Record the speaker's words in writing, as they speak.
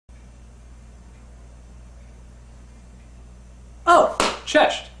Oh,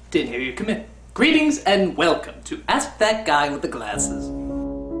 shush. Didn't hear you come in. Greetings and welcome to Ask That Guy with the Glasses.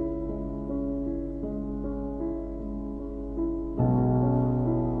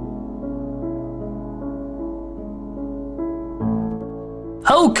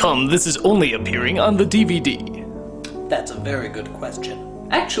 How come this is only appearing on the DVD? That's a very good question.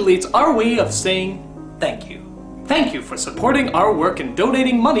 Actually, it's our way of saying thank you. Thank you for supporting our work and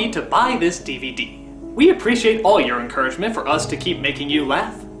donating money to buy this DVD. We appreciate all your encouragement for us to keep making you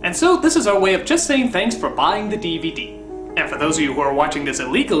laugh. And so this is our way of just saying thanks for buying the DVD. And for those of you who are watching this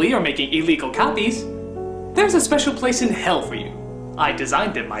illegally or making illegal copies, there's a special place in hell for you. I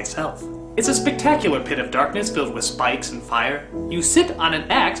designed it myself. It's a spectacular pit of darkness filled with spikes and fire. You sit on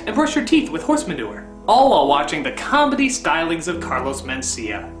an axe and brush your teeth with horse manure, all while watching the comedy stylings of Carlos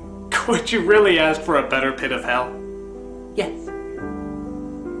Mencia. Could you really ask for a better pit of hell? Yes.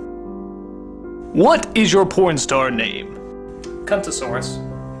 What is your porn star name? Cuntosaurus.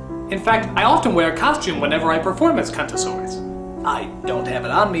 In fact, I often wear a costume whenever I perform as Cuntosaurus. I don't have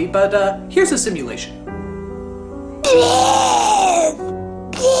it on me, but here's a simulation.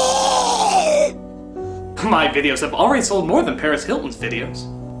 My videos have already sold more than Paris Hilton's videos,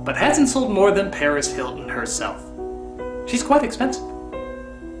 but hasn't sold more than Paris Hilton herself. She's quite expensive.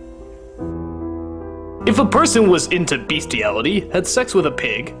 If a person was into bestiality, had sex with a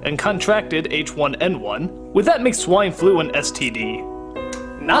pig, and contracted H1N1, would that make swine flu an STD?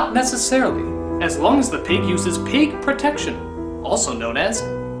 Not necessarily, as long as the pig uses pig protection, also known as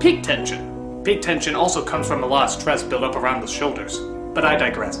pig tension. Pig tension also comes from a lot of stress built up around the shoulders. But I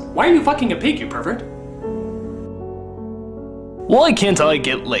digress. Why are you fucking a pig, you pervert? Why can't I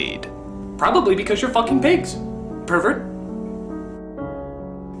get laid? Probably because you're fucking pigs, pervert.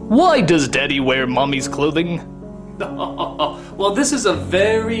 Why does Daddy wear Mommy's clothing? Well, this is a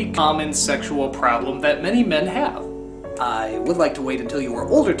very common sexual problem that many men have. I would like to wait until you are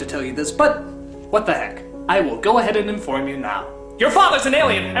older to tell you this, but what the heck. I will go ahead and inform you now. Your father's an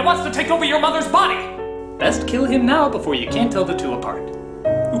alien and wants to take over your mother's body! Best kill him now before you can't tell the two apart.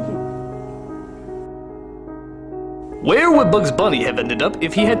 Where would Bugs Bunny have ended up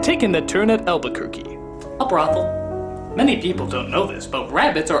if he had taken that turn at Albuquerque? A brothel. Many people don't know this, but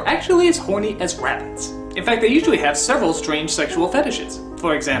rabbits are actually as horny as rabbits. In fact, they usually have several strange sexual fetishes.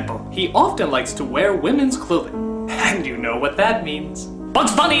 For example, he often likes to wear women's clothing. And you know what that means.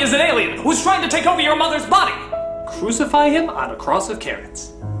 Bugs Bunny is an alien who's trying to take over your mother's body! Crucify him on a cross of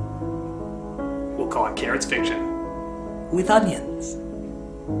carrots. We'll call it Carrots Fiction. With onions.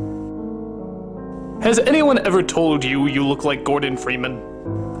 Has anyone ever told you you look like Gordon Freeman?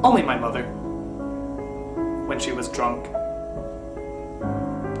 Only my mother. When she was drunk.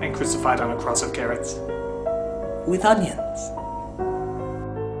 And crucified on a cross of carrots. With onions.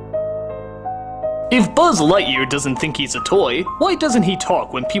 If Buzz Lightyear doesn't think he's a toy, why doesn't he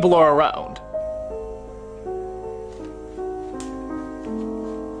talk when people are around?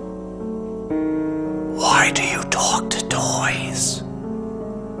 Why do you talk to toys?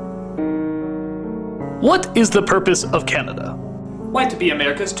 What is the purpose of Canada? Why, to be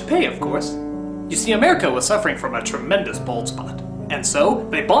America's toupee, of course. You see, America was suffering from a tremendous bald spot. And so,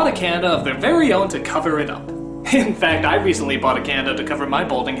 they bought a Canada of their very own to cover it up. In fact, I recently bought a Canada to cover my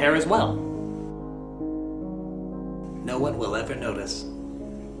balding hair as well. No one will ever notice.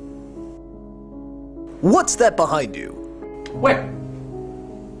 What's that behind you? Where?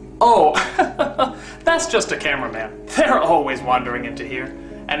 Oh, that's just a cameraman. They're always wandering into here.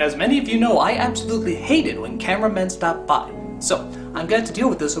 And as many of you know, I absolutely hate it when cameramen stop by. So, I'm going to deal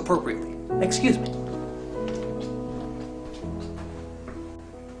with this appropriately. Excuse me.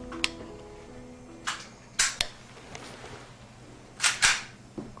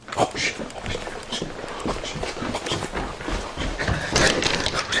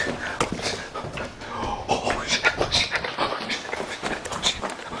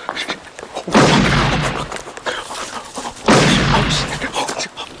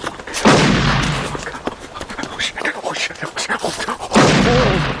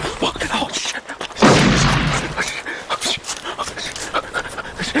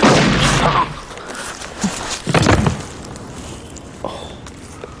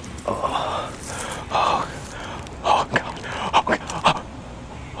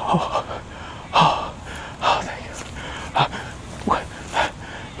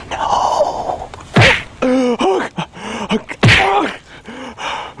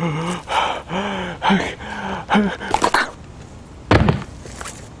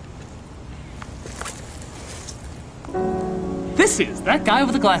 This is that guy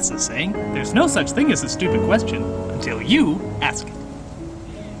with the glasses saying, there's no such thing as a stupid question until you ask it.